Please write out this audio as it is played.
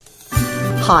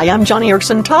Hi, I'm Johnny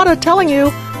Erickson Tata telling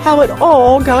you how it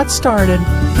all got started.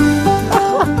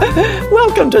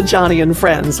 Welcome to Johnny and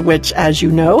Friends, which, as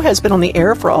you know, has been on the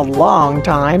air for a long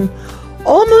time.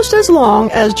 Almost as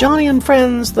long as Johnny and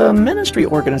Friends, the ministry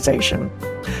organization.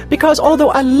 Because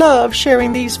although I love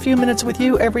sharing these few minutes with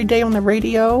you every day on the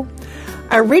radio,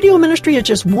 our radio ministry is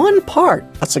just one part,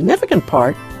 a significant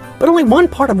part, but only one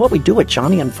part of what we do at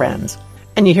Johnny and Friends.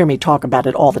 And you hear me talk about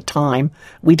it all the time.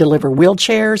 We deliver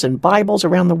wheelchairs and Bibles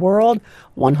around the world.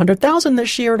 100,000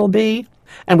 this year it'll be.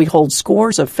 And we hold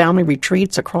scores of family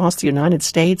retreats across the United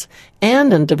States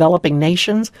and in developing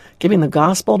nations, giving the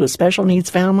gospel to special needs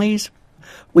families.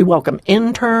 We welcome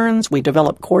interns. We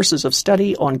develop courses of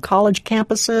study on college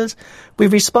campuses. We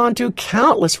respond to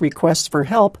countless requests for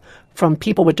help from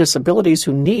people with disabilities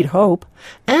who need hope.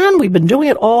 And we've been doing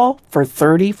it all for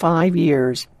 35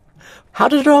 years. How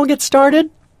did it all get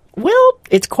started? Well,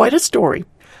 it's quite a story.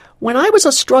 When I was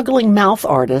a struggling mouth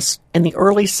artist in the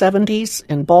early 70s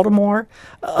in Baltimore,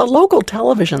 a local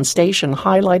television station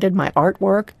highlighted my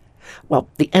artwork. Well,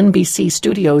 the NBC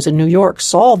studios in New York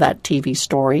saw that TV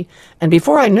story, and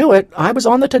before I knew it, I was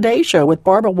on the Today Show with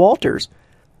Barbara Walters.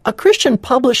 A Christian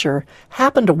publisher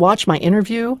happened to watch my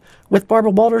interview with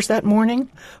Barbara Walters that morning,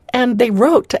 and they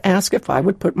wrote to ask if I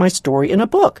would put my story in a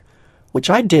book, which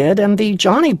I did, and the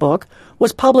Johnny book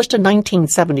was published in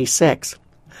 1976.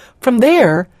 From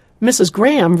there, Mrs.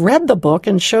 Graham read the book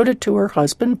and showed it to her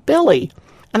husband, Billy.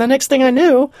 And the next thing I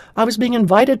knew, I was being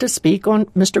invited to speak on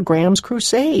Mr. Graham's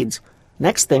crusades.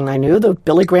 Next thing I knew, the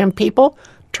Billy Graham people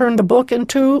turned the book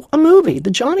into a movie, the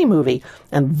Johnny movie.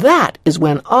 And that is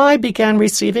when I began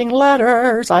receiving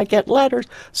letters. I get letters,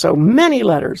 so many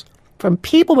letters, from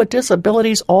people with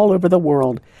disabilities all over the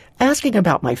world, asking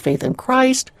about my faith in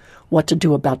Christ, what to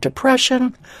do about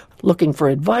depression, looking for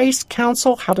advice,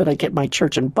 counsel, how did I get my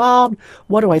church involved,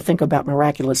 what do I think about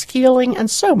miraculous healing, and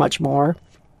so much more.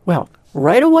 Well,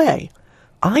 right away,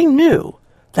 I knew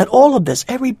that all of this,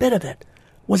 every bit of it,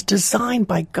 was designed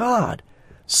by God.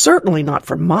 Certainly not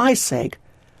for my sake.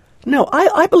 No,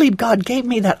 I believe God gave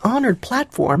me that honored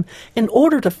platform in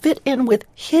order to fit in with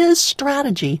His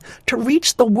strategy to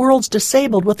reach the world's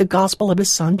disabled with the gospel of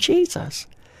His Son, Jesus.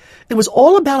 It was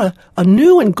all about a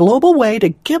new and global way to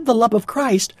give the love of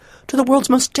Christ to the world's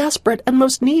most desperate and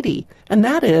most needy, and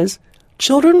that is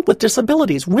children with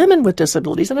disabilities, women with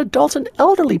disabilities, and adults and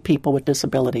elderly people with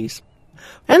disabilities.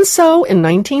 And so, in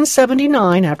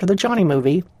 1979, after the Johnny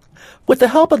movie, with the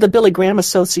help of the Billy Graham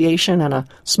Association and a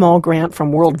small grant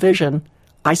from World Vision,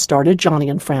 I started Johnny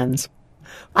and Friends.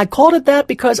 I called it that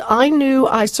because I knew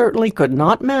I certainly could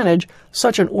not manage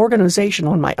such an organization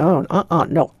on my own.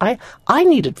 No, I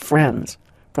needed friends.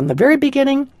 From the very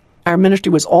beginning, our ministry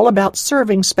was all about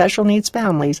serving special needs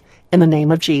families in the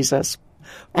name of Jesus.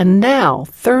 And now,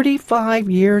 35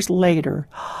 years later,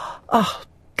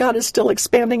 God is still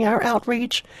expanding our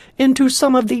outreach into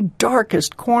some of the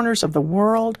darkest corners of the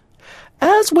world,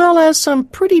 as well as some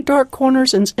pretty dark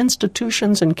corners in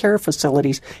institutions and care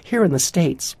facilities here in the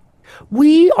States.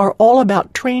 We are all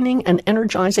about training and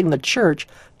energizing the church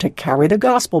to carry the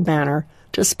gospel banner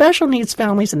to special needs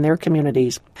families in their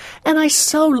communities. And I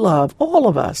so love, all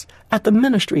of us at the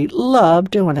ministry love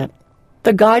doing it.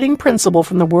 The guiding principle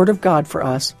from the Word of God for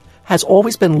us has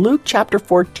always been Luke chapter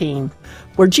 14,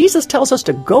 where Jesus tells us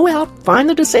to go out, find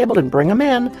the disabled, and bring them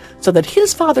in so that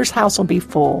His Father's house will be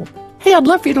full. Hey, I'd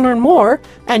love for you to learn more,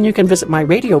 and you can visit my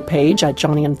radio page at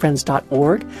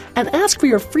johnnyandfriends.org and ask for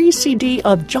your free CD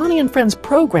of Johnny and Friends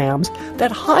programs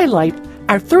that highlight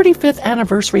our 35th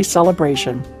anniversary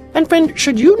celebration. And friend,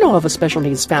 should you know of a special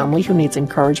needs family who needs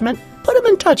encouragement, put them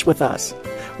in touch with us.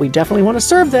 We definitely want to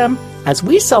serve them as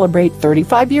we celebrate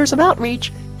 35 years of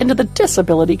outreach into the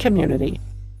disability community.